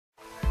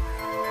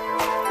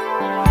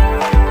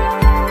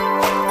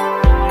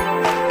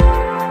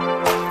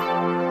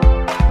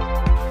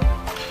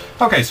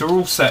Okay, so we're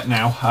all set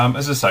now.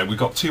 As I say, we've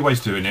got two ways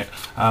of doing it.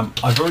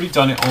 I've already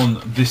done it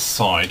on this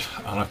side,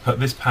 and I've put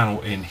this panel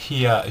in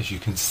here, as you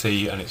can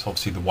see, and it's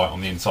obviously the white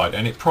on the inside,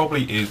 and it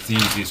probably is the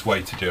easiest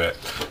way to do it.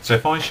 So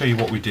if I show you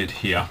what we did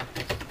here,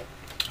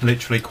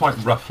 literally quite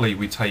roughly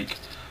we take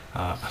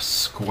a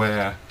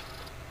square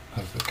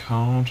of the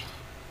card.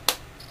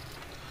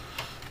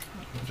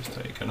 I'll just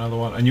take another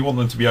one, and you want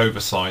them to be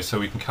oversized so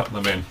we can cut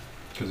them in,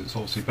 because it's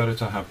obviously better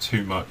to have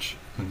too much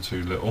than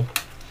too little.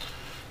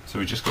 So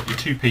we just got your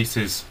two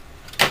pieces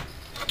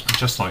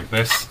just like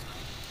this,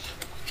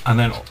 and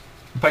then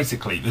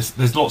basically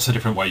there's lots of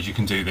different ways you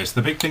can do this.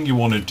 The big thing you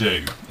want to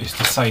do is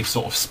to save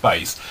sort of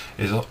space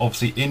is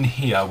obviously in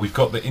here we've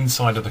got the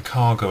inside of the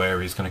cargo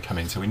area is going to come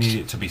in, so we need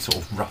it to be sort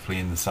of roughly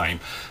in the same.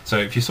 So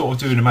if you sort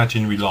of do an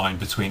imaginary line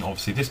between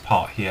obviously this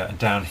part here and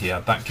down here,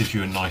 that gives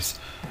you a nice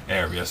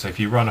area. So if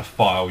you run a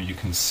file you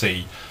can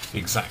see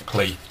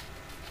exactly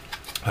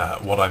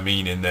what I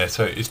mean in there.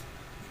 So it's,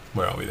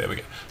 where are we? There we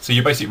go. So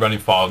you're basically running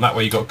file, and that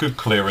way you've got good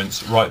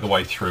clearance right the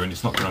way through, and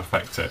it's not going to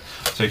affect it.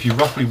 So if you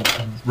roughly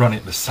run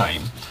it the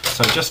same,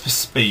 so just for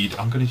speed,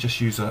 I'm going to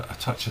just use a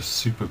touch of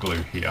super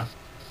glue here,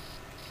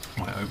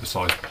 my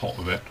oversized pot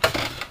of it.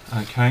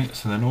 Okay,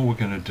 so then all we're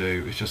going to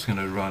do is just going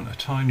to run a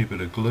tiny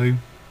bit of glue.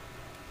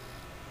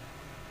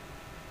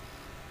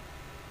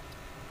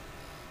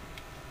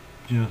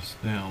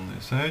 Just down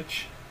this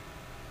edge.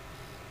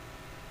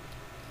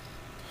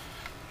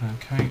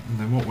 Okay, and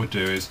then what we'll do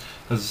is,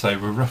 as I say,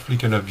 we're roughly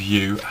going to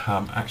view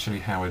actually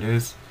how it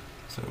is.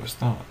 So we'll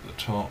start at the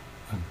top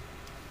and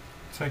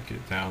take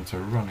it down to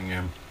running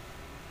in.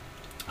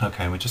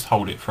 Okay, we'll just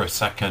hold it for a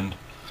second,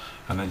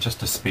 and then just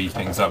to speed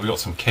things up, we've got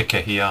some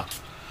kicker here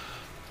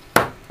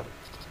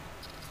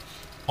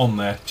on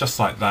there, just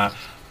like that.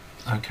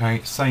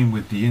 Okay, same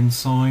with the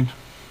inside.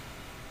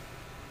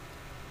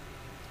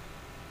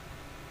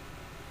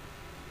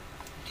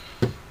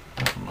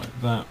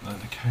 Like that.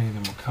 Okay,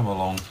 then we'll come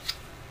along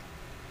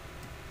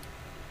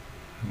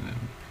and then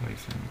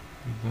placing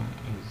that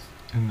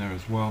as in there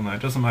as well. Now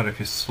it doesn't matter if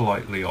you're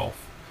slightly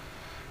off,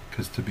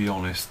 because to be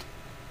honest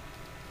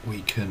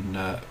we can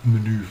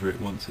maneuver it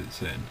once it's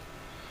in.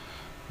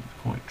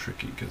 It's quite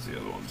tricky because the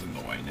other one's in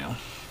the way now.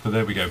 But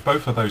there we go,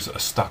 both of those are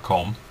stuck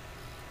on.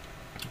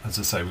 As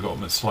I say, we've got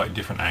them at slightly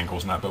different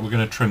angles now, but we're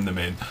going to trim them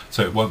in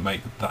so it won't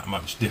make that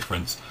much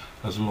difference,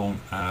 as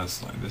long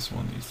as like this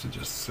one needs to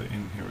just sit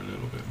in here a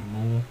little bit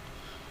more.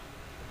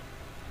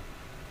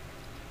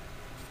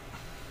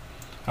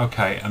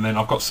 Okay, and then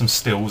I've got some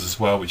stills as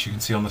well, which you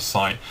can see on the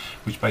site,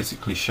 which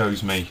basically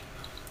shows me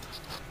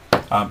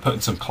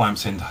putting some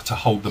clamps in to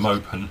hold them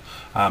open,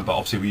 but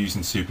obviously we're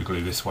using super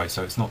glue this way,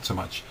 so it's not too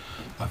much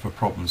of a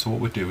problem. So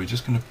what we'll do, we're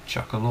just going to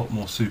chuck a lot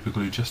more super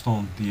glue just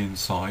on the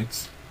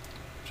insides,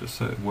 just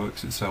so it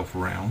works itself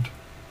around.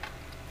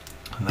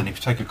 And then if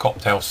you take a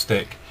cocktail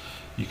stick,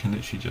 you can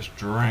literally just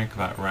drag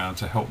that around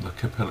to help the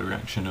capillary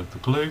action of the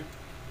glue.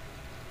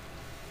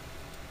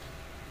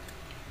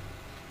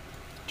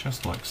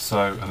 Just like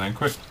so, and then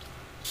quick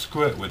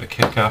squirt with a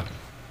kicker,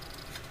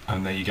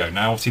 and there you go.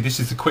 Now obviously this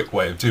is the quick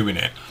way of doing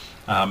it.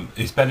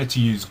 It's better to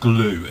use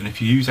glue, and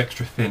if you use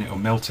extra thin, it'll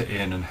melt it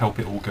in and help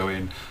it all go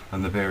in,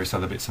 and the various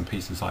other bits and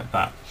pieces like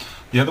that.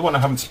 The other one I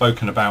haven't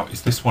spoken about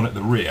is this one at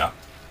the rear.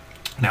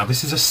 Now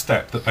this is a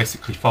step that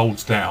basically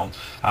folds down,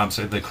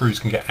 so the crews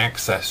can get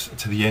access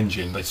to the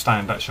engine. They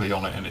stand actually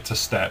on it, and it's a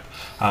step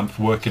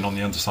for working on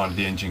the underside of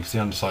the engine, because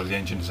the underside of the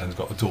engine has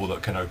got a door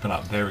that can open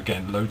up. There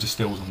again, loads of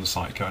stills on the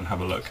site, go and have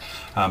a look.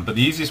 But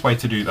the easiest way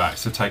to do that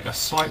is to take a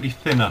slightly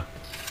thinner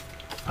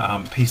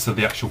piece of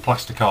the actual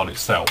plastic card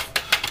itself.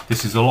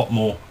 This is a lot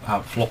more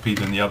floppy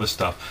than the other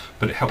stuff,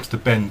 but it helps to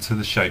bend to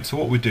the shape. So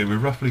what we do, we're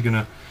roughly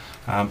going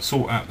to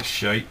sort out the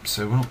shape,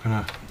 so we're not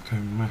going to go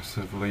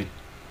massively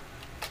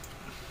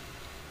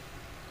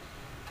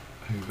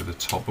over the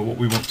top, but what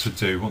we want to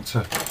do, we want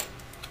to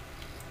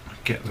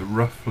get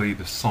roughly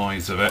the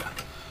size of it.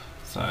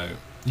 So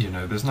you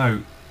know, there's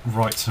no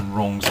rights and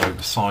wrongs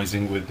over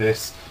sizing with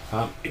this.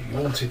 If you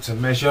wanted to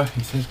measure,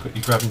 he's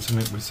quickly grabbing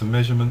something with some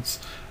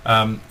measurements.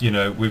 You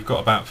know, we've got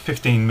about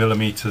 15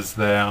 millimeters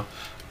there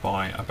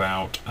by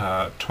about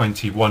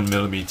 21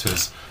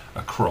 millimeters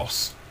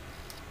across.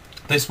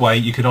 This way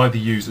you could either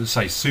use,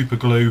 say, super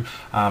glue,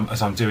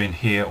 as I'm doing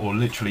here, or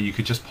literally you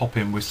could just pop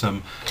in with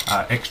some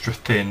extra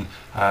thin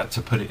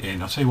to put it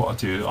in. I'll tell you what I'll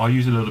do, I'll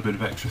use a little bit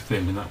of extra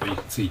thin, and that way you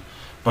can see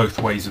both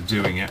ways of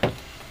doing it.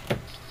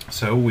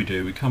 So all we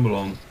do, we come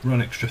along,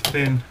 run extra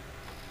thin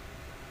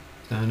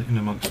down in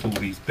amongst all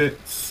these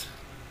bits,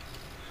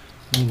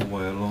 all the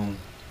way along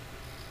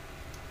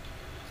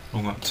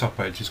that top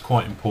edge is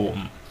quite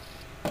important.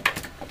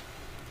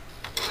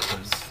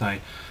 As I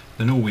say,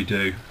 then all we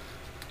do,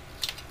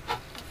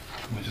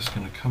 we're just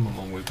going to come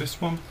along with this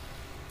one,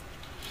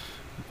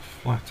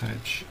 flat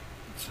edge,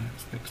 so it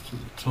sticks to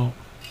the top.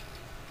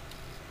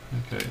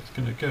 Okay, it's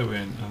going to go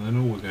in, and then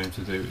all we're going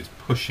to do is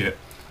push it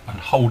and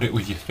hold it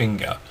with your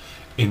finger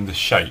in the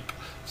shape.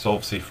 So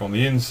obviously from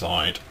the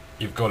inside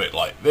you've got it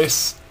like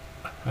this,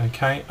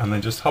 Okay, and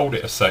then just hold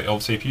it a sec.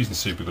 Obviously if you're using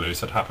super glue,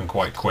 this would happen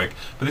quite quick,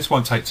 but this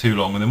won't take too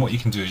long, and then what you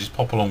can do is just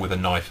pop along with a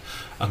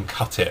knife and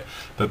cut it,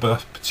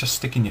 but just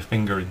sticking your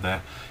finger in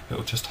there,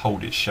 it'll just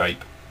hold its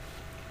shape.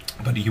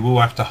 But you will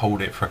have to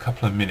hold it for a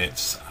couple of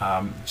minutes,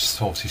 just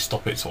to obviously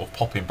stop it sort of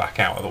popping back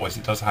out, otherwise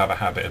it does have a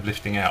habit of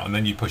lifting out, and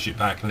then you push it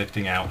back and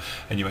lifting out,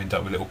 and you end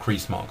up with little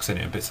crease marks in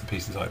it and bits and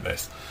pieces like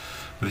this.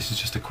 But this is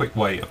just a quick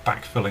way of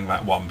backfilling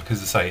that one,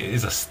 because as I say, it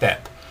is a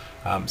step.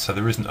 So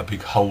there isn't a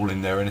big hole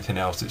in there or anything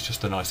else, it's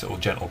just a nice little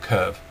gentle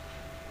curve.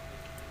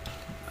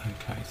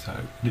 Okay, so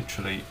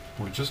literally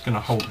we're just going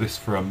to hold this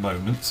for a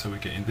moment so we're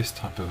getting this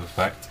type of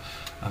effect,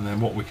 and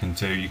then what we can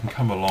do, you can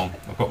come along,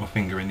 I've got my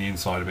finger in the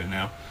inside of it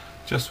now,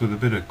 just with a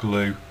bit of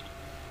glue,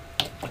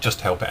 just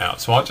to help it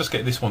out. So I'll just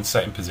get this one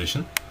set in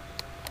position.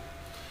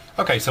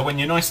 Okay, so when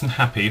you're nice and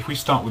happy, if we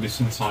start with this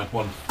inside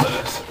one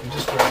first, we'll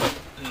just grab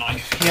a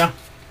knife here.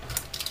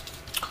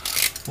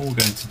 All we're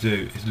going to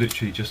do is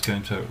literally just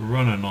going to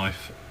run a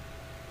knife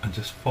and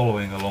just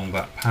following along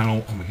that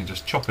panel, and we can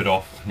just chop it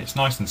off, and it's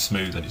nice and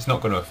smooth and it's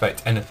not going to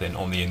affect anything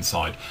on the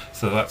inside,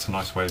 so that's a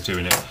nice way of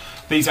doing it.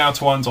 These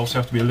outer ones obviously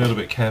have to be a little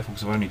bit careful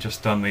because I've only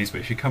just done these,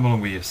 but if you come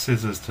along with your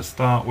scissors to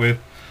start with,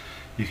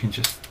 you can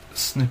just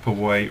snip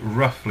away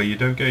roughly. You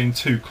don't go in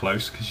too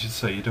close because you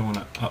say you don't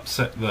want to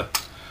upset the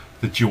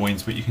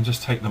joins, but you can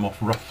just take them off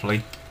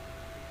roughly.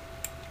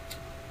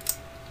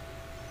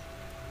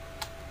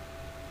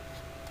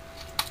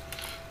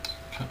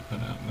 Cut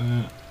that out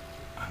there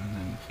and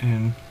then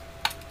in,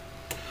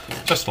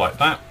 just like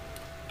that.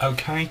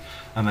 Okay,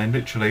 and then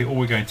literally all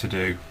we're going to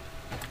do,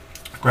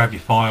 grab your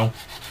file,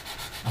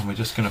 and we're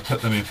just going to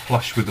put them in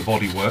flush with the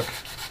bodywork,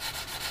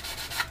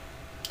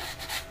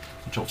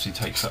 which obviously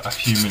takes a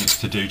few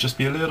minutes to do. Just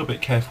be a little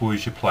bit careful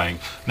as you're playing.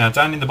 Now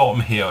down in the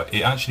bottom here,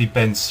 it actually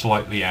bends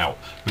slightly out,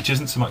 which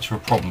isn't so much of a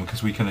problem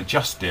because we can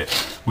adjust it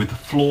with the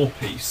floor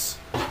piece.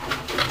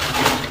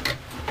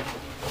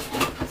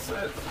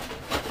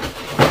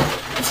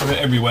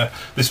 Everywhere.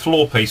 This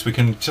floor piece, we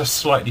can just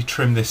slightly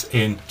trim this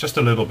in just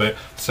a little bit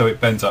so it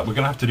bends up. We're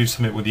going to have to do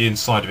something with the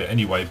inside of it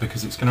anyway,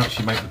 because it's going to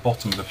actually make the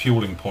bottom of the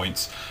fueling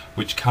points,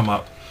 which come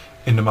up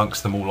in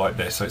amongst them all like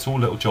this. So it's all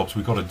little jobs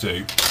we've got to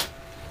do.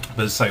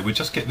 But as I say, we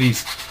just get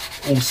these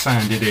all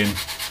sanded in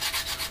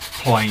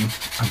plain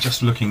and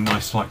just looking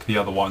nice like the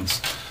other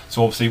ones.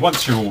 So obviously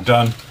once you're all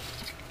done,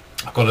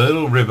 I've got a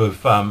little rib of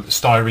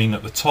styrene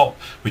at the top,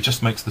 which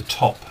just makes the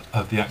top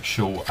of the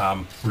actual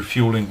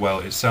refueling well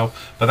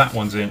itself, but that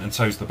one's in and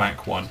so's the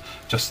back one,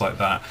 just like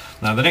that.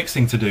 Now the next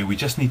thing to do, we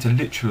just need to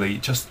literally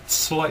just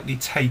slightly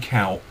take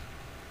out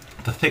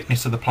the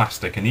thickness of the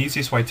plastic, and the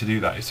easiest way to do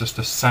that is just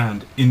to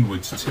sand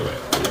inwards to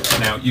it.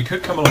 Now you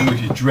could come along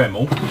with your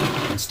Dremel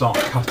and start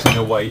cutting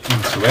away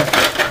into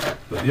it,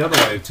 but the other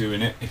way of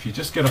doing it, if you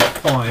just get a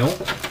file,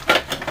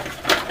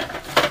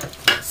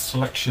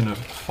 selection of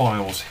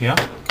files here,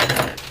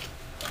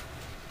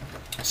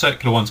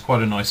 circular one's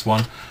quite a nice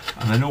one,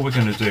 and then all we're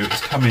going to do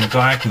is come in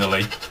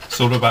diagonally,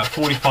 sort of about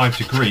 45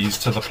 degrees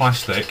to the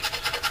plastic,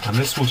 and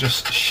this will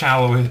just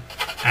shallow it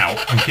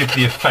out and give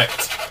the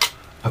effect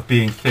of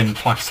being thin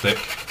plastic.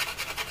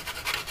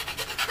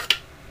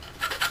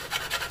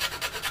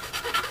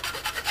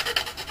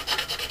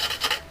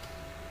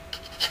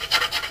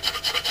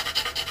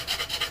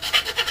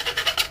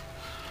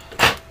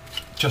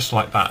 Just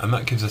like that, and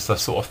that gives us a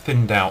sort of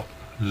thinned out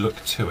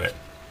look to it.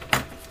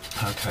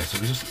 Okay, so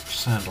we just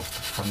sand off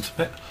the front of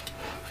it,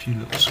 a few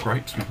little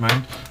scrapes we've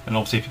made, and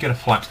obviously if you get a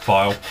flat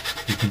file,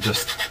 you can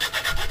just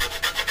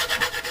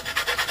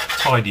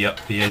tidy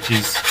up the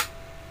edges.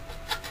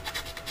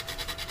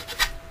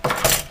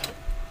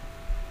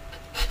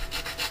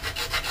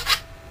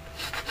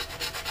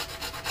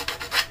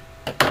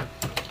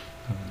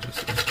 And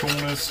just these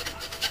corners.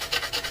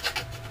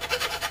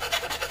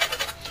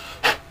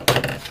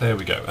 There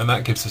we go, and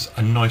that gives us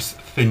a nice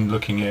thin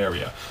looking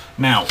area.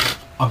 Now,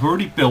 I've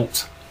already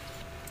built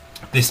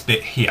this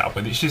bit here,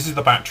 but this is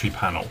the battery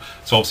panel.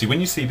 So obviously when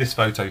you see this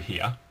photo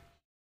here,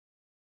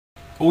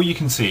 all you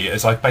can see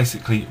is I've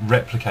basically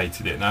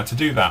replicated it. Now to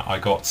do that, I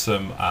got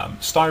some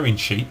styrene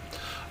sheet,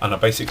 and I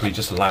basically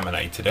just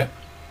laminated it.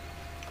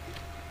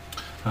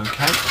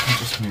 Okay, I'll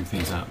just move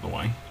these out of the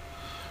way.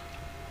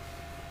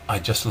 I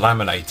just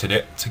laminated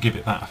it to give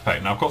it that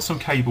effect. Now I've got some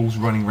cables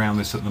running around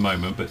this at the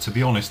moment, but to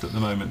be honest, at the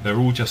moment they're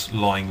all just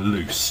lying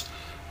loose.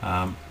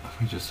 If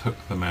we just hook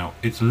them out,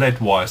 it's lead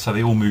wire, so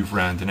they all move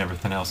around and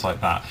everything else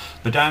like that.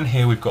 But down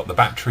here we've got the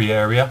battery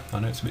area. I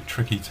know it's a bit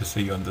tricky to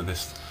see under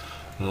this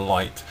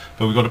light,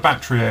 but we've got a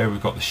battery area,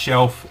 we've got the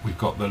shelf, we've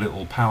got the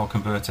little power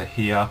converter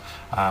here,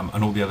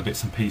 and all the other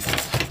bits and pieces.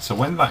 So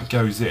when that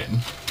goes in,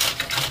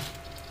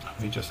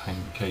 let me just hang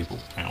the cable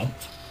out.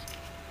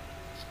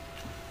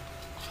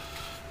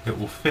 It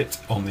will fit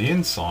on the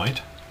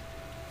inside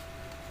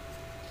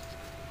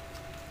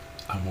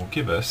and will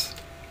give us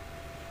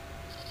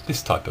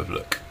this type of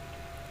look.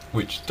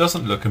 which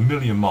doesn't look a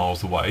million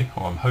miles away,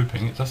 or I'm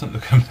hoping it doesn't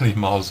look a million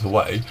miles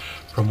away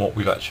from what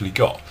we've actually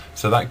got.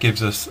 So that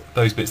gives us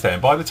those bits there,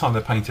 and by the time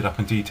they're painted up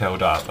and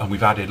detailed up and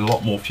we've added a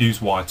lot more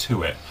fuse wire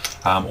to it,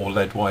 or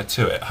lead wire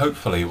to it,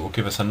 hopefully it will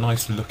give us a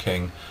nice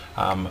looking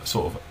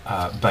sort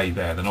of bay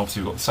there. Then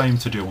obviously we've got the same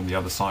to do on the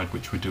other side,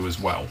 which we do as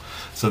well.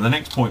 So the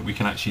next point we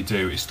can actually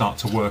do is start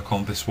to work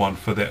on this one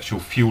for the actual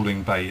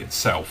fueling bay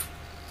itself.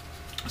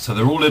 So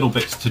they're all little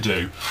bits to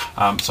do,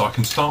 so I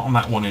can start on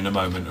that one in a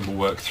moment and we'll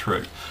work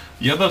through.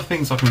 The other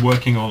things I've been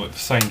working on at the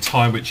same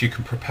time, which you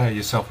can prepare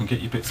yourself and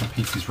get your bits and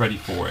pieces ready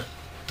for it.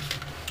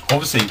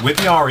 Obviously with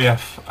the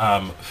RAF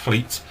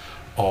fleet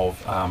of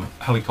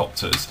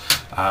helicopters,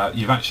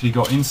 you've actually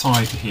got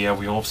inside here,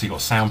 we've obviously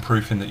got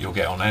soundproofing that you'll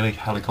get on any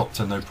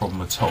helicopter, no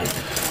problem at all.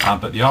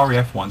 But the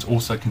RAF ones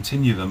also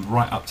continue them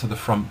right up to the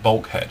front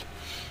bulkhead.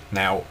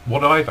 Now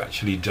what I've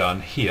actually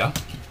done here,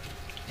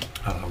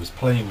 and I was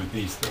playing with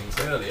these things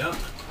earlier,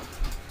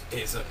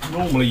 is that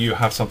normally you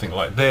have something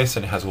like this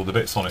and it has all the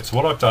bits on it. So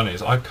what I've done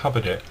is I've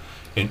covered it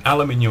in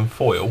aluminium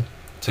foil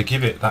to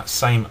give it that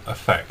same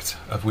effect,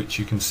 of which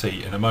you can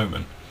see in a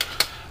moment.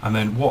 And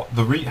then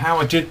how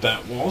I did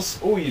that was,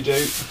 all you do,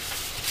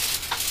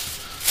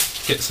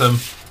 get some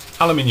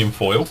aluminium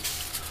foil,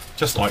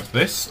 just like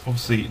this,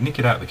 obviously nick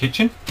it out of the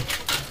kitchen.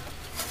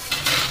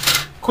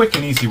 Quick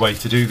and easy way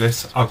to do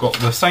this. I've got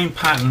the same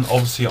pattern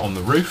obviously on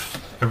the roof,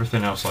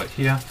 everything else like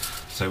here.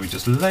 So we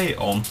just lay it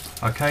on,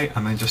 okay,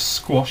 and then just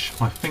squash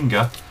my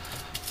finger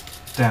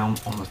down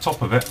on the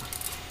top of it,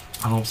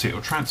 and obviously it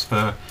will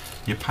transfer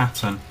your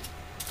pattern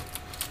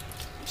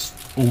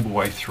all the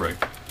way through.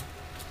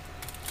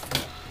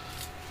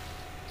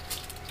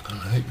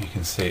 I hope you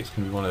can see it's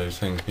going to be one of those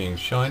things being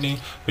shiny,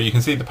 but you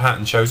can see the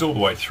pattern shows all the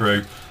way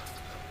through,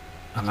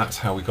 and that's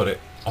how we got it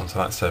onto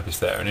that surface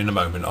there. And in a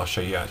moment I'll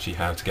show you actually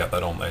how to get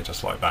that on there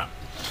just like that.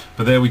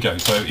 But there we go.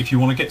 So if you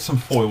want to get some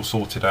foil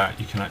sorted out,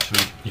 you can actually,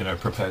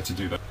 prepare to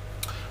do that.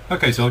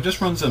 Okay, so I've just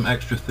run some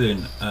extra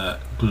thin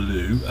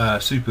glue,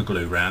 super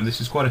glue around. This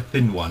is quite a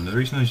thin one. The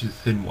reason I use a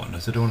thin one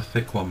is I don't want a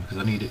thick one because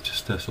I need it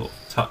just to sort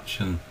of touch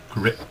and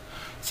grip,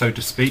 so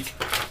to speak.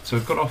 So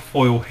we've got our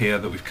foil here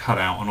that we've cut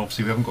out, and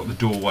obviously we haven't got the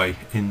doorway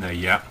in there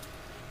yet,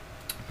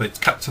 but it's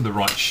cut to the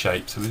right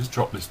shape. So we just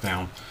drop this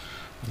down,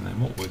 and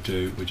then what we'll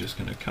do, we're just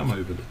going to come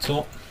over the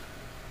top,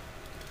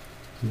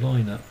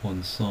 line up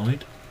one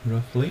side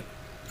roughly.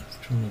 It's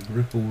trying to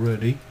grip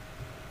already,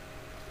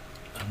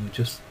 and we're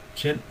just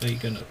gently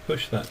going to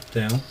push that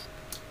down.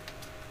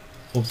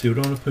 Obviously we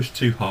don't want to push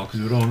too hard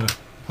because we don't want to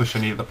push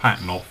any of the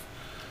pattern off.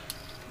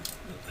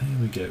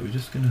 There we go, we're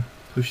just going to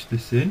push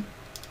this in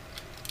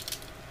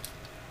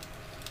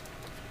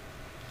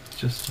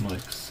just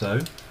like so,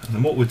 and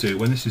then what we'll do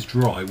when this is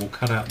dry, we'll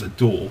cut out the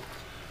door.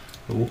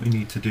 But what we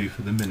need to do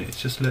for the minute is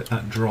just let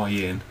that dry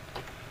in,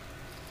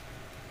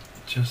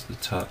 just the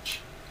touch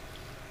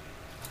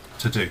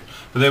to do.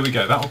 But there we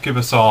go, that'll give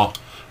us our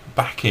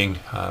backing,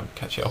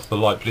 catch it off the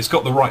light, but it's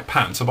got the right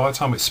pattern, so by the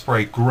time it's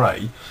sprayed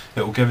grey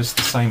it will give us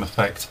the same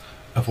effect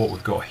of what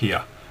we've got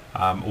here,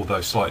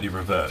 although slightly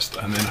reversed.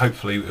 And then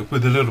hopefully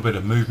with a little bit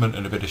of movement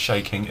and a bit of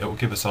shaking, it will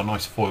give us our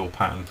nice foil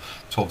pattern.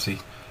 So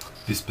obviously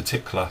this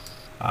particular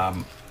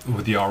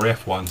with the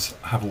RAF ones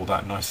have all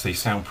that nicely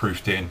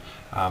soundproofed in,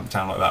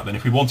 down like that. Then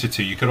if we wanted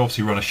to, you could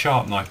obviously run a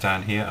sharp knife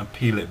down here and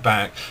peel it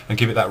back and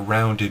give it that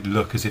rounded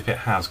look as if it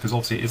has, because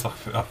obviously it is a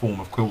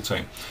form of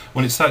quilting.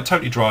 When it's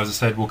totally dry, as I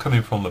said, we'll come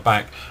in from the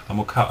back and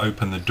we'll cut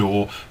open the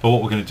door. But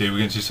what we're going to do, we're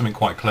going to do something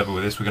quite clever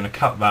with this. We're going to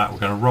cut that, we're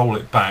going to roll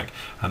it back,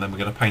 and then we're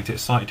going to paint it a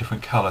slightly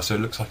different colour so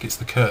it looks like it's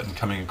the curtain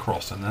coming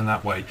across, and then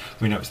that way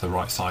we know it's the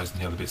right size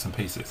and the other bits and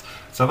pieces.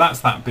 So that's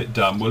that bit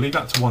done. We'll leave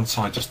that to one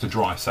side just to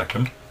dry a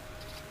second.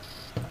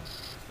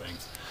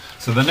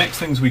 So the next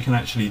things we can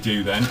actually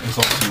do then is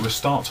obviously we'll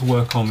start to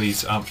work on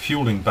these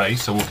fueling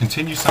bays. So we'll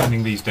continue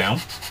sanding these down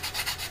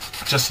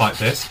just like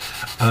this,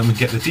 and then we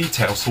get the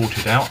detail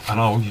sorted out,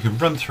 and you can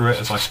run through it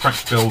as I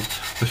scratch build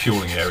the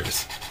fueling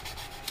areas.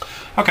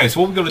 Okay, so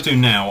what we've got to do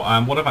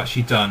now, what I've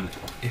actually done,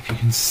 if you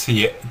can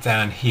see it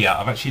down here,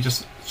 I've actually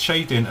just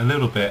shaved in a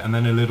little bit and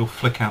then a little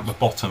flick out the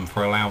bottom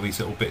for allow these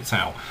little bits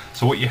out.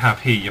 So what you have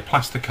here, your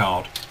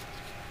plasticard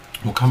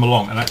will come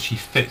along and actually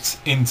fits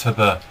into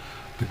the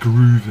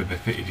groove of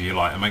it, if you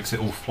like, and makes it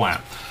all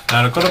flat.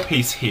 Now I've got a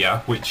piece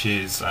here which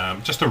is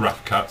just a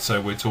rough cut, so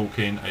we're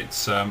talking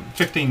it's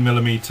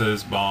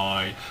 15mm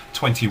by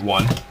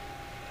 21.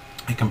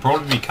 It can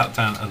probably be cut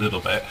down a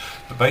little bit,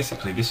 but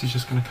basically this is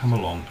just going to come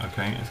along,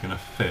 okay, it's going to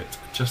fit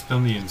just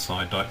on the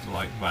inside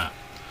like that.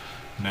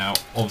 Now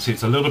obviously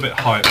it's a little bit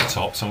high at the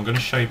top, so I'm going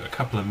to shave a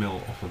couple of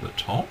mil off of the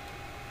top,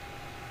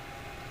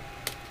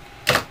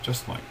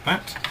 just like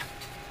that.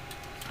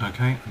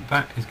 Okay, and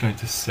that is going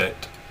to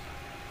sit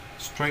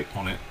straight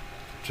on it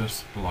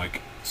just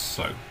like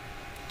so.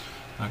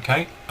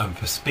 Okay, and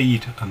for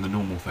speed and the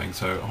normal thing,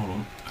 so hold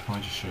on, if I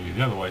just show you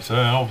the other way. So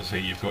obviously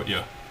you've got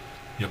your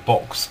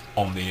box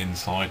on the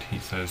inside. He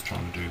says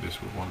trying to do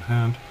this with one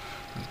hand.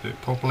 Let's do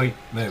it properly.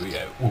 There we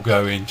go. We'll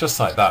go in just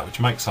like that, which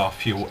makes our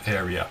fuel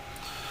area.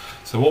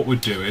 So what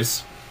we'd do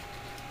is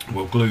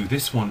We'll glue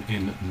this one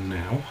in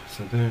now.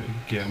 So there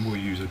again, we'll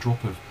use a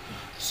drop of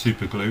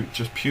super glue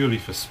just purely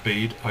for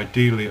speed.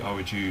 Ideally, I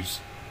would use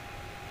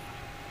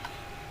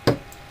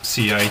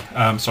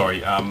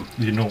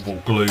the normal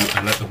glue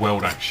and let the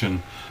weld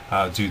action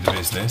do the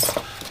business.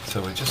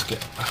 So we'll just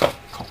get a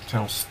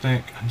cocktail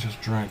stick and just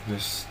drag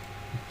this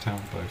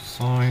down both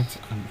sides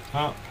and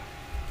up.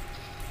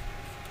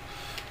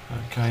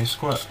 Okay,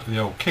 squirt the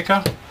old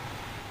kicker.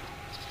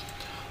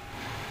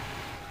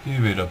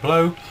 Give it a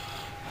blow.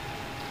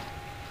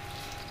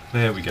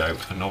 There we go,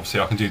 and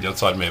obviously I can do the other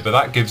side of it, but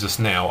that gives us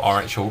now our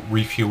actual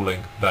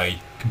refueling bay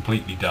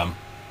completely done,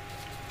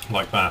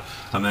 like that.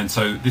 And then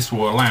so this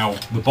will allow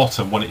the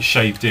bottom, when it's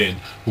shaved in,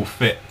 will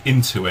fit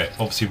into it.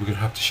 Obviously we're going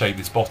to have to shave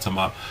this bottom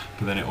up,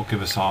 but then it will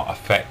give us our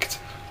effect,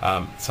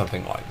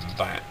 something like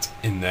that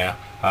in there,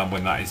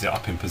 when that is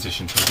up in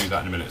position. So we'll do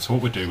that in a minute. So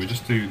what we'll do, we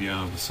just do the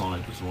other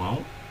side as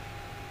well.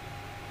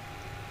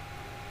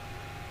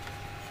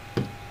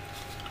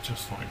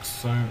 Just like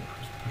so,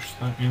 just push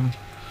that in.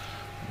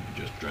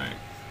 Just drag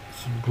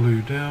some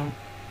glue down,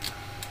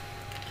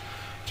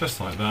 just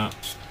like that.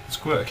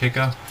 Squirt a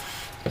kicker.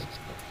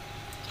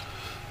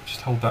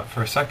 Just hold that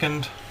for a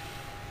second.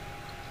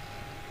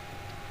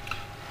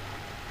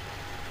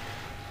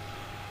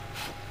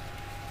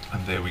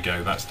 And there we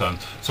go, that's done.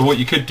 So what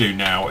you could do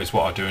now is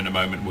what I'll do in a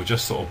moment. We'll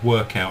just sort of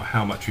work out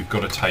how much we've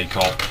got to take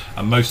off,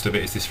 and most of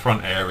it is this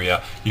front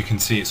area. You can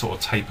see it sort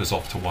of tapers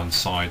off to one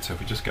side, so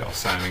if we just get our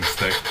sanding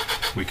stick,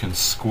 we can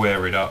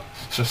square it up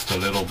just a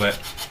little bit.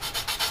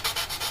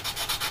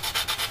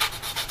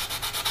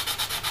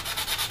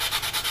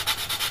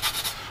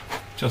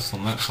 Just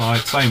on that side,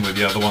 same with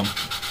the other one.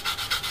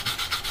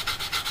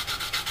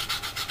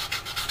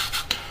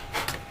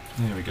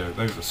 There we go,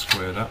 those are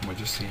squared up, and we'll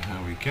just see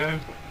how we go.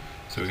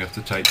 So we have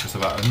to take just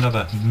about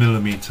another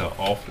millimetre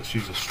off. Let's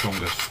use a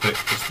stronger stick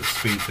just to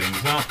speed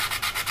things up.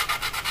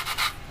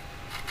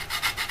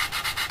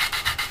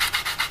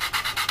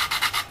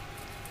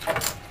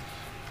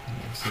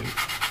 See,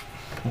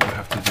 what we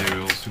have to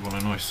do is we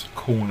want a nice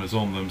corners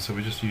on them, so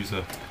we just use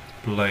a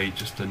blade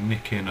just to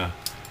nick in a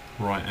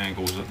right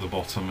angles at the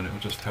bottom, and it will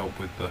just help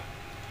with the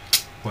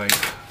way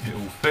it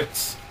all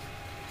fits.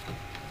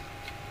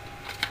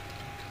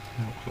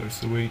 How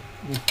close are we?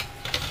 Ooh,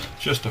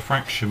 just a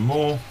fraction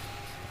more.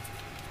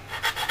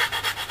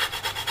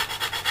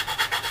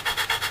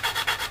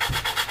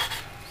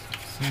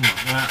 Something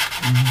like that.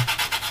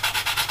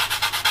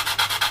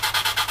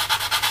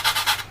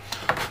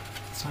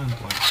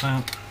 Sounds like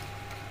that.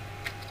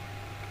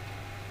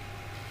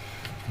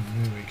 And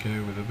there we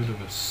go, with a bit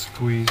of a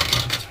squeeze.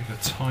 Just take a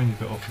tiny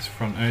bit off this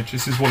front edge.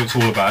 This is what it's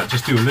all about.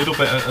 Just do a little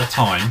bit at a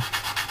time,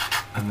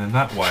 and then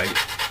that way,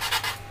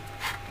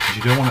 because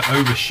you don't want to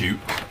overshoot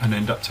and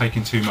end up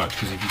taking too much,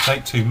 because if you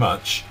take too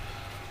much,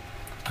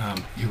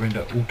 you end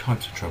up all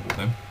types of trouble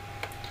then.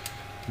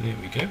 There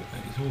we go,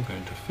 that is all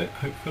going to fit,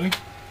 hopefully,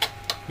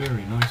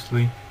 very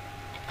nicely.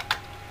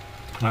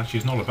 And actually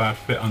it's not a bad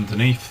fit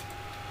underneath.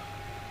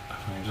 I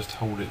can just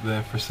hold it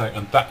there for a sec,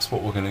 and that's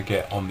what we're going to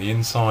get on the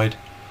inside,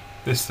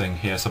 this thing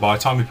here. So by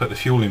the time we put the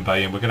fueling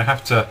bay in, we're going to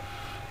have to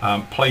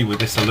play with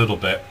this a little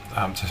bit,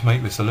 to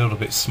make this a little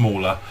bit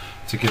smaller,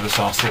 to give us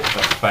our sort of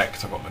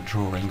effect. I've got my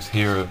drawings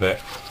here a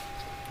bit.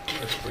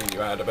 Let's bring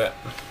you out a bit.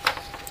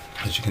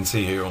 As you can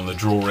see here on the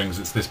drawings,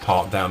 it's this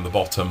part down the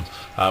bottom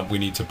we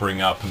need to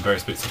bring up, and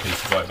various bits and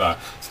pieces like that.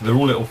 So they're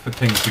all little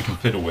things we can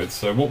fiddle with.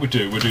 So what we'll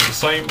do the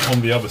same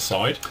on the other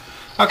side.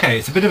 Okay,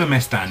 it's a bit of a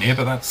mess down here,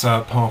 but that's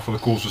par for the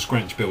course of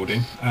scratch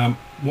building.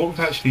 What we've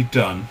actually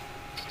done,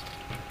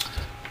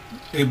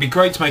 it would be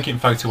great to make it in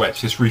photo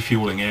etch, this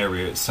refueling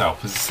area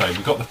itself. As I say,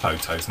 we've got the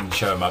photos and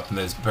show them up, and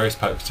there's various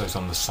photos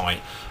on the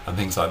site and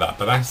things like that,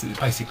 but that's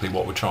basically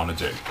what we're trying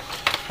to do.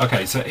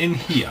 Okay, so in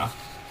here,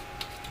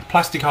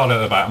 plastic card at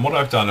the back, and what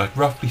I've done, I've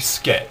roughly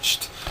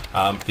sketched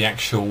the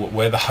actual,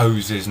 where the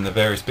hoses and the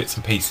various bits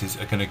and pieces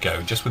are going to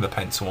go, just with a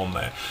pencil on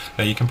there.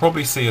 Now you can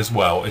probably see as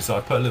well, is I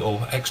put a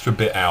little extra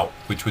bit out,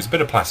 which was a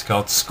bit of plastic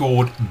card,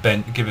 scored,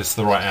 bent, give us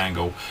the right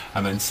angle,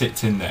 and then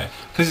sits in there.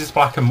 Because it's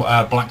black and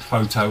black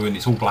photo, and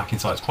it's all black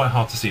inside, it's quite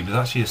hard to see, but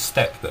there's actually a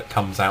step that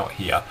comes out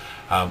here,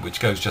 which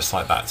goes just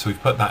like that, so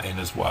we've put that in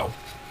as well.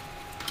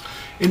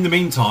 In the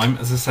meantime,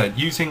 as I said,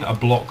 using a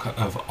block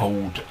of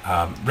old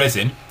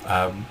resin,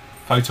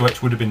 photo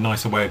etch would have been a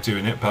nicer way of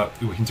doing it, but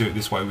we can do it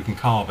this way, we can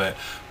carve it.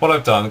 What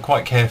I've done,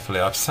 quite carefully,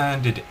 I've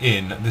sanded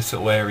in this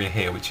little area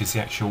here, which is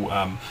the actual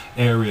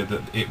area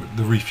that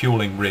the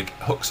refueling rig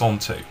hooks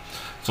onto.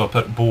 So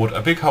I bored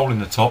a big hole in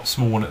the top,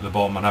 small one at the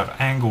bottom, and I've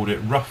angled it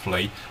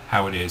roughly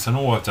how it is. And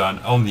all I've done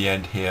on the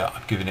end here,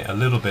 I've given it a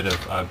little bit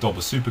of dob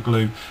of super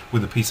glue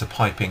with a piece of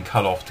piping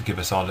cut off to give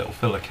us our little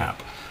filler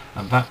cap.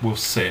 And that will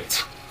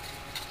sit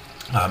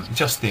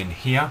just in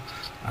here,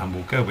 and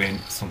we'll go in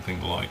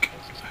something like,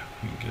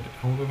 we can get it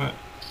hold of it,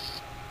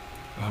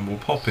 and we'll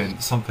pop in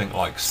something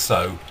like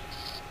so,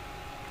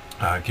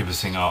 give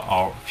us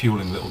our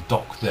fueling little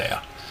dock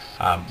there,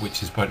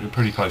 which is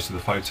pretty close to the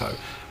photo.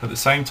 At the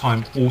same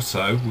time,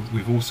 also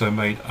we've also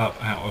made up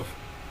out of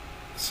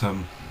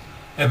some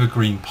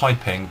evergreen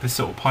piping, this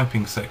sort of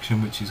piping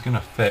section, which is going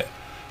to fit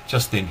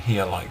just in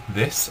here like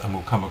this, and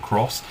we'll come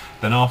across.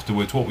 Then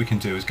afterwards what we can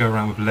do is go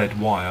around with lead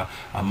wire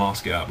and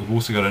mask it up. We've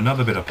also got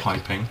another bit of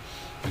piping,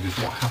 because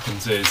what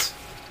happens is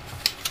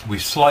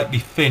we've slightly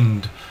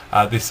thinned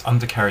this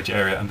undercarriage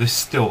area, and this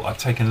still, I've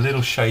taken a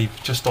little shave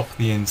just off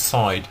the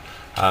inside,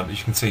 as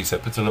you can see, so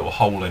it puts a little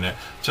hole in it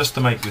just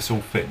to make this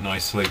all fit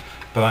nicely.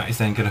 But that is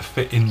then going to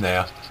fit in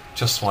there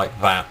just like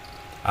that,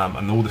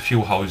 and all the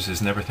fuel hoses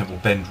and everything will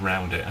bend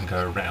round it and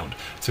go around.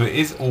 So it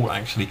is all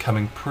actually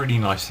coming pretty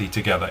nicely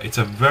together. It's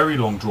a very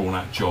long drawn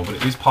out job, but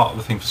it is part of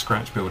the thing for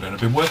scratch building. I've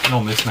been working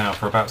on this now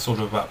for about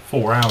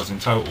 4 hours in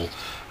total,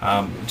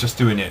 just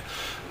doing it.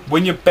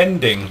 When you're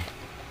bending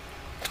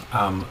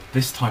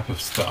this type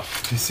of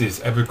stuff, this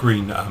is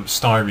evergreen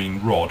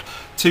styrene rod,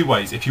 two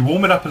ways. If you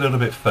warm it up a little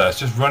bit first,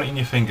 just run it in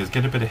your fingers,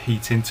 get a bit of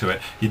heat into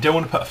it. You don't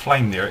want to put a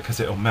flame near it because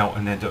it'll melt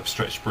and end up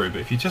stretched through, but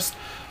if you just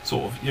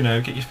sort of, you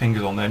know, get your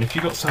fingers on there, and if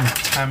you've got some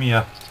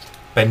Tamiya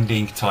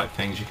bending type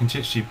things, you can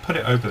literally put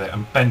it over there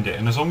and bend it,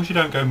 and as long as you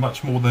don't go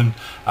much more than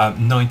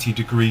 90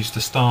 degrees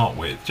to start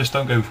with, just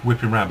don't go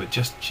whipping around, but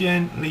just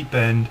gently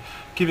bend,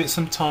 give it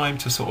some time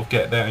to sort of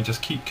get there, and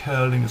just keep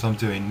curling as I'm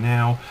doing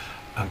now,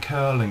 and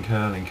curling,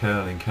 curling,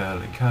 curling,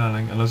 curling,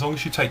 curling, and as long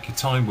as you take your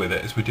time with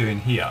it as we're doing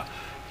here,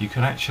 you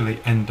can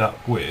actually end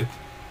up with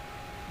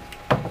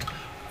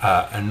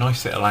a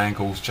nice little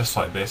angles just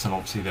like this, and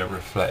obviously they'll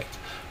reflect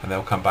and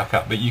they'll come back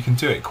up, but you can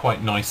do it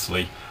quite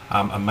nicely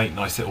and make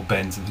nice little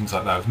bends and things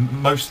like that. With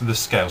most of the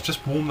scales,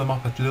 just warm them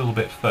up a little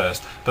bit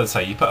first, but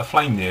say you put a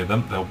flame near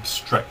them, they'll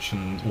stretch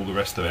and all the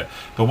rest of it.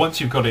 But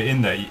once you've got it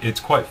in there, it's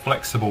quite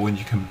flexible and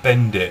you can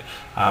bend it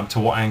to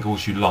what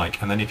angles you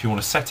like. And then if you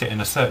want to set it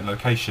in a certain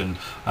location,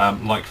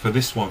 like for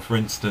this one for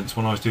instance,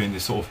 when I was doing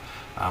this sort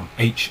of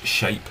H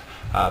shape,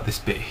 this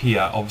bit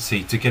here,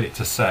 obviously to get it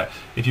to set,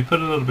 if you put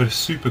a little bit of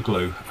super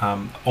glue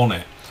on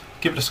it,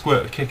 give it a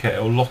squirt of kicker,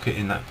 it'll lock it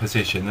in that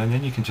position, and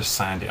then you can just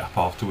sand it up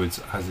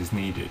afterwards as is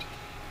needed.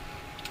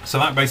 So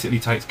that basically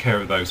takes care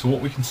of those. So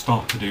what we can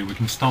start to do, we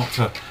can start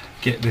to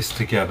get this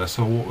together.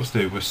 So what we'll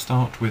do, we'll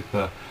start with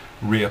the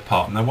rear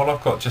part. Now what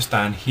I've got just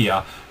down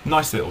here,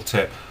 nice little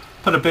tip,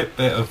 put a bit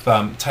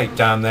of tape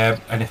down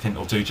there, anything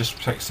will do, just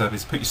protect the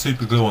surface, put your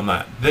super glue on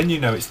that, then you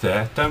know it's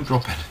there, don't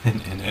drop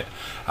anything in it,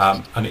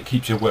 and it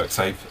keeps your work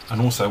safe. And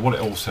also what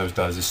it also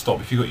does is stop,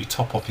 if you've got your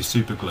top off your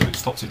super glue, it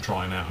stops it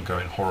drying out and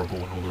going horrible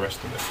and all the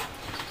rest of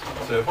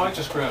it. So if I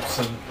just grab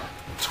some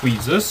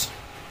tweezers,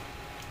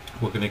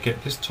 we're going to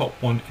get this top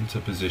one into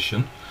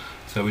position.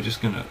 So we're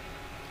just going to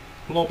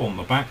lob on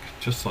the back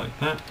just like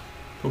that,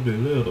 probably a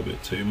little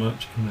bit too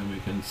much, and then we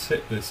can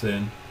sit this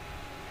in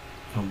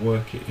and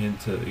work it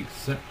into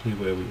exactly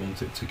where we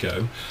want it to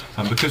go.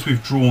 And because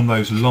we've drawn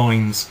those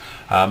lines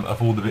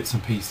of all the bits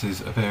and pieces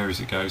of areas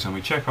it goes, and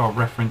we check our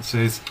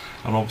references,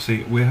 and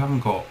obviously we haven't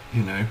got,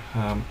 you know,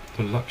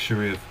 the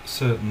luxury of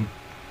certain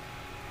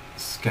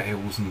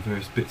scales and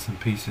various bits and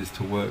pieces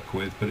to work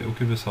with, but it will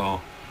give us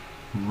our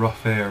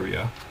rough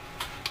area,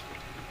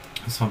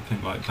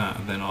 something like that,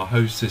 and then our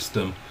hose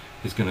system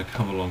is going to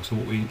come along. So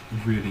what we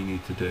really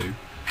need to do,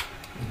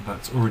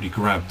 that's already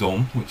grabbed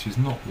on, which is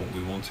not what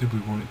we wanted. We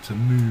want it to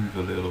move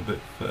a little bit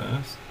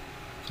first,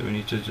 so we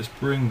need to just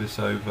bring this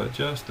over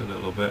just a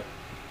little bit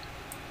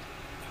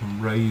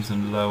and raise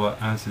and lower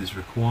as is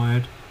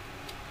required,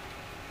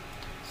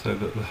 so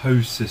that the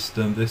hose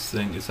system, this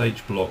thing is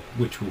H-block,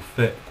 which will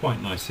fit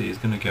quite nicely, is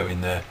going to go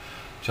in there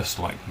just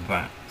like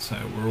that. So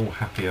we're all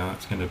happy how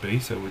that's going to be,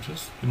 so we're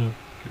just going to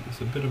give this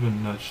a bit of a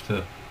nudge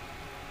to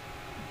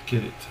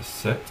get it to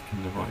set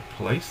in the right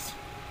place.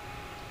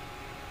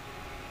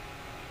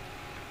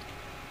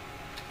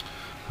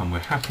 And we're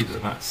happy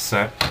that that's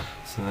set.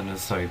 So then,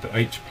 as I say, the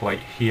H plate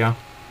here,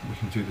 we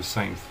can do the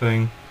same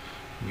thing.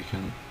 We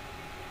can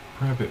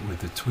grab it with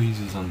the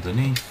tweezers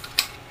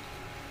underneath,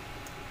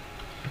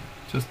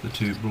 just the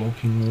two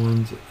blocking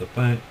ones at the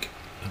back,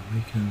 and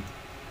we can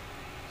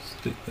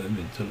stick them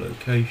into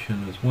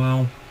location as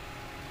well.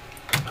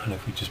 And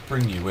if we just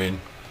bring you in,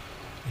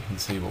 you can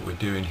see what we're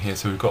doing here.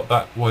 So we've got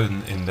that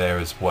one in there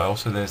as well,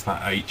 so there's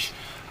that H,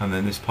 and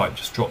then this pipe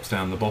just drops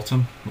down the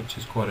bottom, which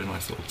is quite a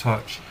nice little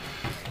touch.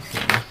 So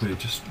if we're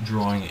just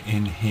drawing it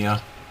in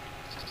here,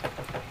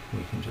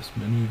 we can just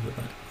maneuver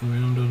that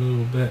around a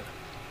little bit,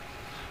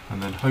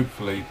 and then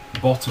hopefully the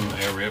bottom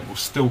area will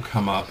still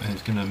come up and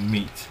it's going to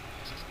meet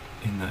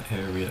in that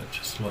area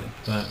just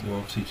like that. We'll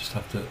obviously just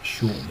have to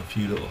shorten a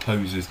few little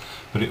hoses,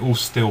 but it all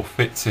still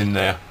fits in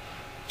there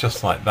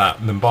just like that.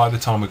 And then by the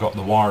time we've got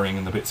the wiring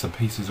and the bits and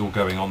pieces all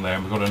going on there,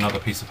 and we've got another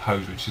piece of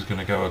hose which is going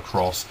to go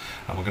across,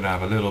 and we're going to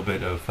have a little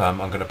bit of, I'm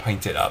going to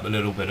paint it up, a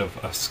little bit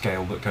of a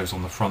scale that goes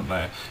on the front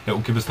there. It will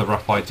give us the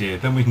rough idea.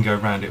 Then we can go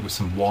around it with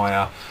some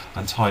wire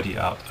and tidy it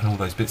up and all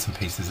those bits and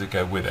pieces that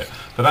go with it.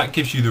 But that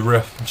gives you the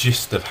rough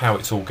gist of how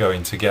it's all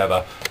going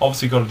together.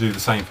 Obviously got to do the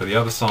same for the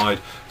other side,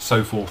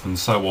 so forth and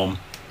so on.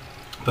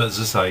 But as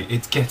I say,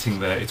 it's getting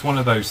there. It's one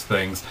of those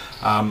things.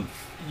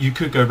 You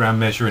could go around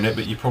measuring it,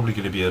 but you're probably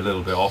going to be a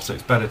little bit off, so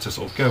it's better to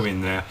sort of go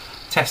in there,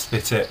 test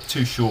fit it,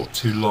 too short,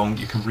 too long,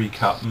 you can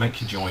recut, make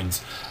your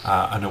joins,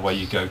 and away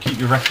you go. Keep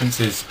your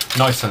references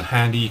nice and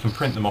handy. You can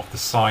print them off the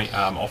site,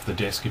 off the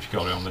disc if you've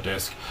got it on the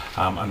disc,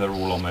 and they're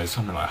all on those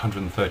something like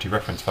 130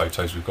 reference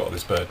photos we've got of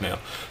this bird now,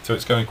 so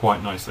it's going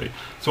quite nicely.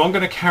 So I'm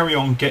going to carry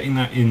on getting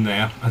that in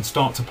there and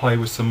start to play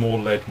with some more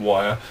lead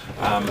wire,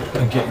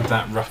 and getting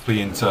that roughly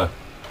into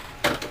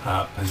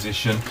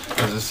position.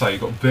 As I say,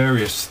 you've got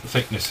various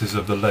thicknesses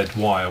of the lead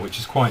wire, which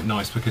is quite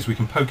nice because we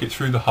can poke it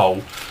through the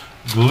hole,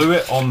 glue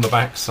it on the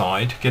back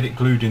side, get it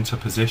glued into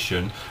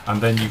position,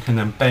 and then you can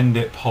then bend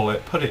it, pull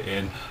it, put it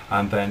in,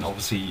 and then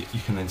obviously you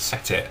can then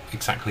set it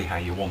exactly how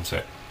you want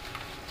it.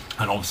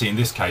 And obviously in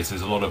this case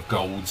there's a lot of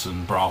golds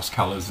and brass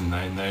colours in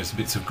there, and there's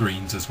bits of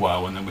greens as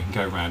well, and then we can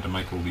go around and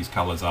make all these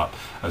colours up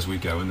as we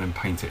go and then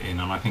paint it in,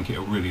 and I think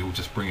it'll really all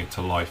just bring it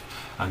to life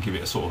and give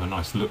it a sort of a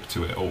nice look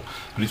to it all.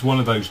 But it's one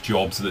of those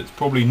jobs that's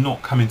probably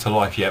not coming to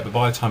life yet, but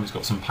by the time it's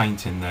got some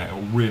paint in there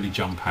it'll really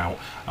jump out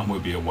and we'll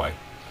be away.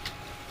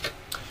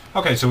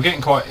 Okay, so we're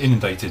getting quite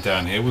inundated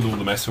down here with all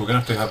the mess, so we're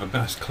going to have a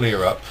nice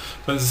clear up.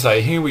 But as I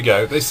say, here we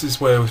go. This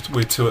is where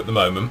we're to at the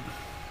moment.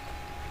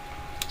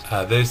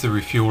 There's the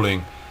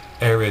refueling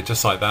area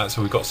just like that,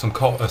 so we've got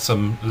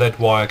some lead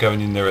wire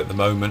going in there at the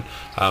moment.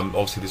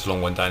 Obviously this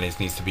long one down here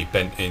needs to be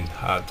bent in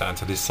down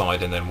to this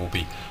side, and then will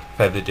be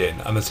feathered in,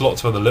 and there's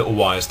lots of other little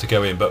wires to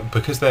go in, but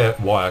because they're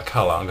wire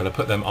colour I'm going to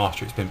put them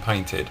after it's been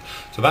painted.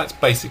 So that's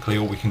basically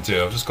all we can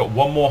do. I've just got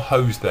one more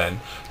hose then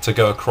to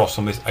go across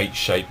on this H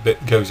shape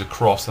that goes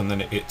across, and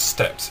then it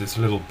steps this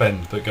little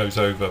bend that goes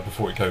over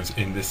before it goes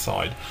in this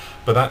side,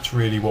 but that's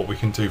really what we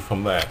can do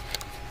from there.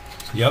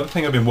 The other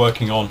thing I've been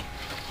working on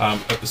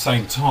at the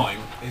same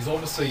time is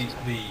obviously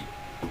the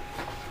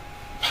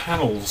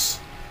panels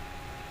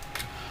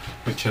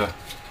which are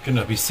going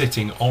to be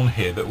sitting on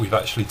here that we've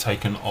actually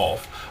taken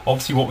off.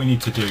 Obviously what we need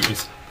to do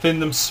is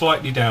thin them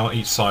slightly down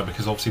each side,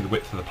 because obviously the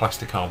width of the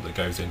plastic arm that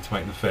goes in to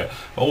make them fit,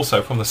 but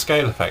also from the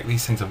scale effect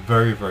these things are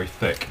very, very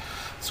thick.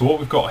 So what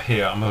we've got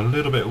here, I'm a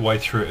little bit way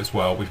through it as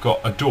well, we've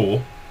got a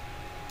door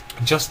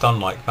just done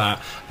like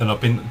that, then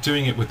I've been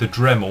doing it with the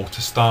Dremel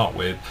to start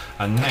with,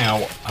 and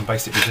now I'm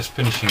basically just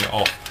finishing it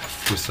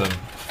off with some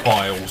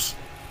files,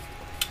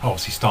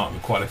 obviously starting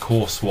with quite a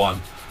coarse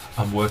one.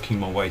 I'm working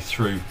my way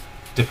through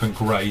different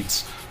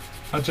grades.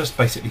 I'm just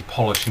basically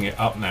polishing it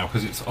up now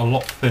because it's a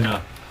lot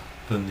thinner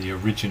than the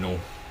original.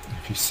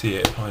 If you see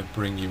it, if I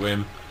bring you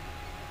in,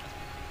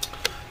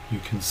 you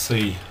can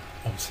see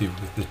obviously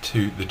with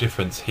the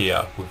difference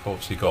here. We've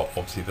obviously got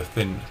the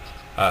thin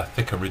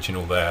thick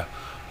original there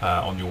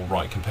on your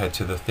right compared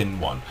to the thin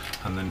one,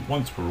 and then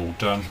once we're all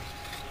done,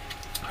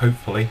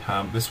 hopefully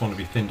this one will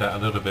be thinned out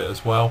a little bit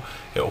as well.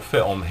 It'll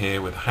fit on here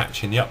with a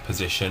hatch in the up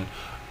position,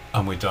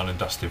 and we're done and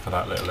dusted for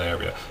that little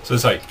area. So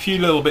as I say, a few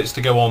little bits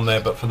to go on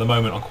there, but for the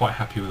moment I'm quite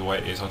happy with the way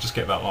it is. I'll just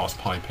get that last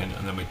pipe in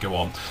and then we go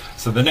on.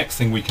 So the next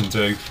thing we can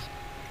do,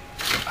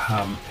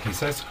 he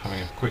says,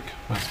 having a quick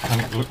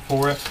mechanic look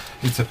for it,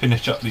 is to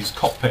finish up these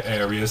cockpit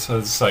areas. So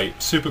as I say,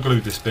 super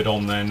glued this bit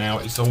on there now.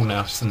 It's all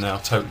now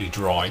totally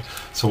dry.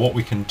 So what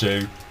we can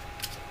do,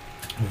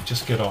 we'll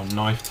just get our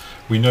knife.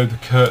 We know the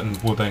curtain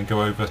will then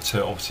go over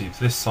to obviously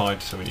this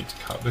side, so we need to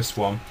cut this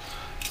one.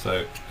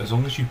 So as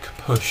long as you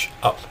push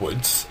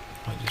upwards,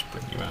 I'll just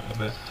bring you out a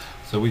bit.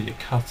 So when you're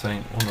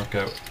cutting, I want to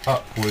go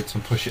upwards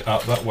and push it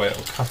up. That way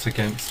it'll cut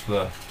against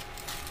the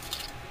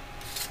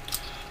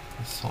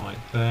side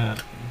there.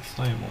 And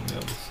same on the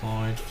other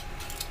side.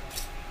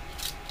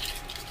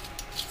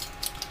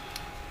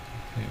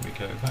 Here we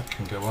go. That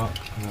can go up,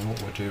 and then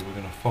what we'll do, we're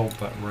going to fold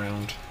that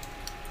round.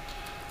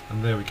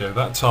 And there we go,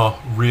 that's our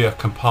rear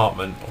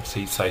compartment.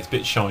 Obviously, say it's a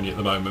bit shiny at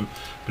the moment,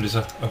 but it's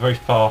a very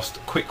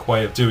fast, quick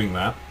way of doing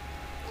that.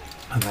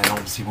 And then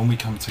obviously when we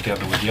come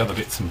together with the other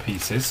bits and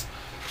pieces,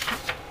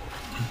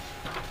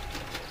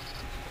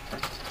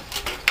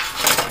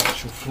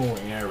 actual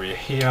flooring area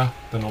here,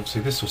 then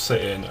obviously this will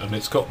sit in, and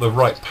it's got the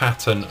right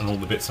pattern and all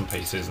the bits and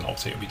pieces, and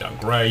obviously it'll be done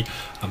grey,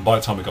 and by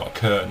the time we've got a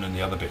curtain and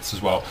the other bits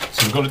as well.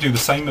 So we've got to do the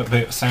same bit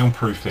of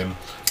soundproofing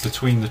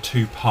between the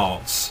two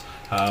parts.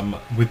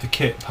 With the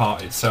kit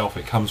part itself,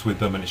 it comes with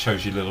them and it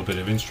shows you a little bit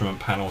of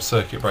instrument panels,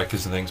 circuit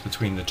breakers and things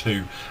between the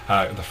two,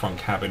 the front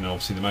cabin and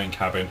obviously the main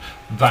cabin.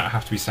 That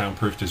have to be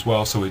soundproofed as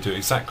well, so we do it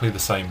exactly the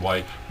same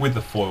way with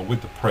the foil,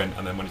 with the print,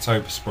 and then when it's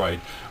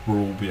oversprayed we'll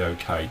all be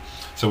okay.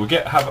 So we'll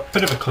have a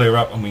bit of a clear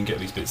up and we can get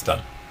these bits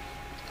done.